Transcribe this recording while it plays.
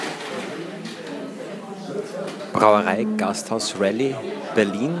Brauerei Gasthaus Rallye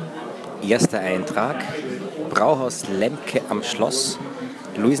Berlin, erster Eintrag, Brauhaus Lemke am Schloss,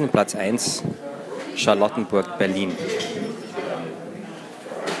 Luisenplatz 1, Charlottenburg, Berlin.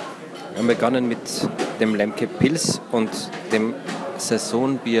 Wir haben begonnen mit dem Lemke Pils und dem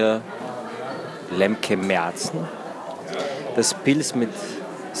Saisonbier Lemke Märzen. Das Pils mit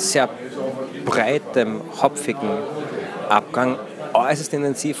sehr breitem, hopfigen Abgang, äußerst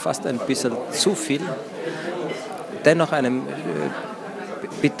intensiv, fast ein bisschen zu viel. Dennoch einem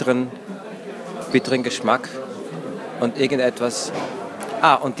bitteren Geschmack und irgendetwas.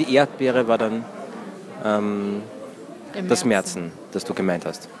 Und die Erdbeere war dann das Märzen, das du gemeint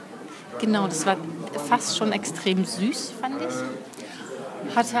hast. Genau, das war fast schon extrem süß, fand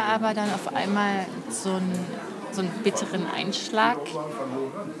ich. Hatte aber dann auf einmal so einen bitteren Einschlag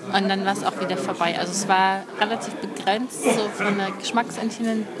und dann war es auch wieder vorbei. Also es war relativ begrenzt, so von der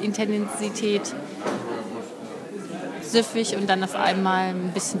Geschmacksintensität, süffig und dann auf einmal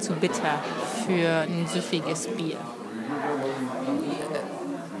ein bisschen zu bitter für ein süffiges Bier.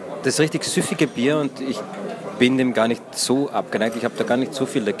 Das richtig süffige Bier, und ich bin dem gar nicht so abgeneigt. Ich habe da gar nicht so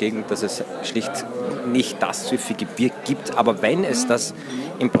viel dagegen, dass es schlicht nicht das süffige Bier gibt. Aber wenn es das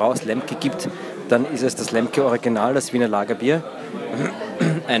im Brauhaus Lemke gibt, dann ist es das Lemke Original, das Wiener Lagerbier.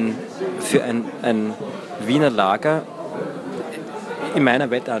 Für ein Wiener Lager, in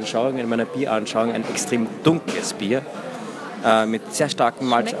meiner Wettanschauung, in meiner Bieranschauung, ein extrem dunkles Bier mit sehr starkem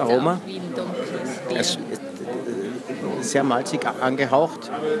Malzaroma. Schmeckt auch wie ein dunkles Bier. Es ist sehr malzig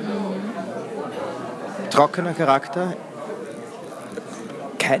angehaucht. Trockener Charakter.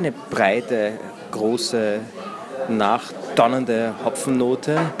 Keine breite, große, nachdonnernde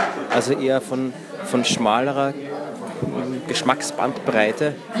Hopfennote. Also eher von schmalerer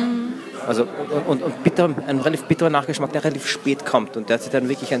Geschmacksbandbreite. Also, und bitter, ein relativ bitterer Nachgeschmack, der relativ spät kommt und der sich dann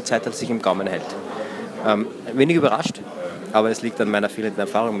wirklich ein Zeitalter sich im Gaumen hält. Wenig überrascht, aber es liegt an meiner fehlenden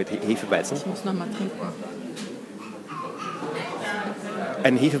Erfahrung mit Hefeweizen. Ich muss nochmal trinken.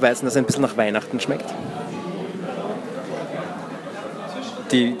 Ein Hefeweizen, das ein bisschen nach Weihnachten schmeckt.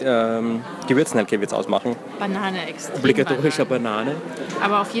 Die Gewürznelke wird es ausmachen. Banane extrem. Obligatorischer Banane.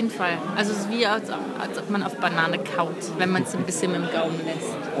 Aber auf jeden Fall. Also es ist wie, als ob man auf Banane kaut, wenn man es ein bisschen im Gaumen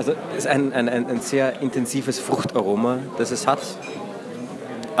lässt. Also es ist ein sehr intensives Fruchtaroma, das es hat.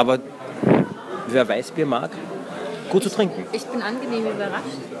 Aber wer Weißbier mag, gut zu trinken. Ich bin angenehm überrascht.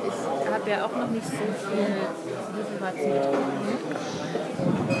 Ich habe ja auch noch nicht so viel Hefeweizen getrunken.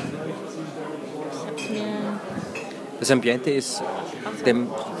 Ich habe mir... Das Ambiente ist dem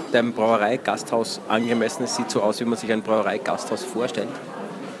Brauerei-Gasthaus angemessen. Es sieht so aus, wie man sich ein Brauerei-Gasthaus vorstellt.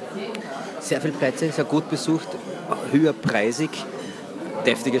 Sehr viele Plätze, sehr gut besucht, höherpreisig,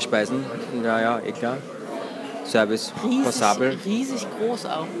 deftige Speisen, ja, eh klar. Service, passabel. Riesig groß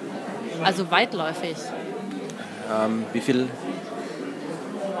auch. Also weitläufig. Wie viel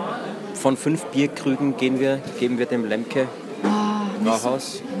von 5 Bierkrügen geben wir dem Lemke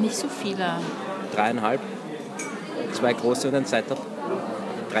Brauhaus? Nicht so viele. 3,5. 2 große und ein Zeitel.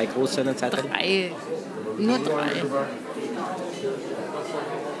 3 große und ein Zeitel. 3. Nur 3.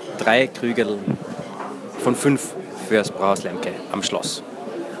 3 Krügel von 5 für das Brauhaus Lemke am Schloss.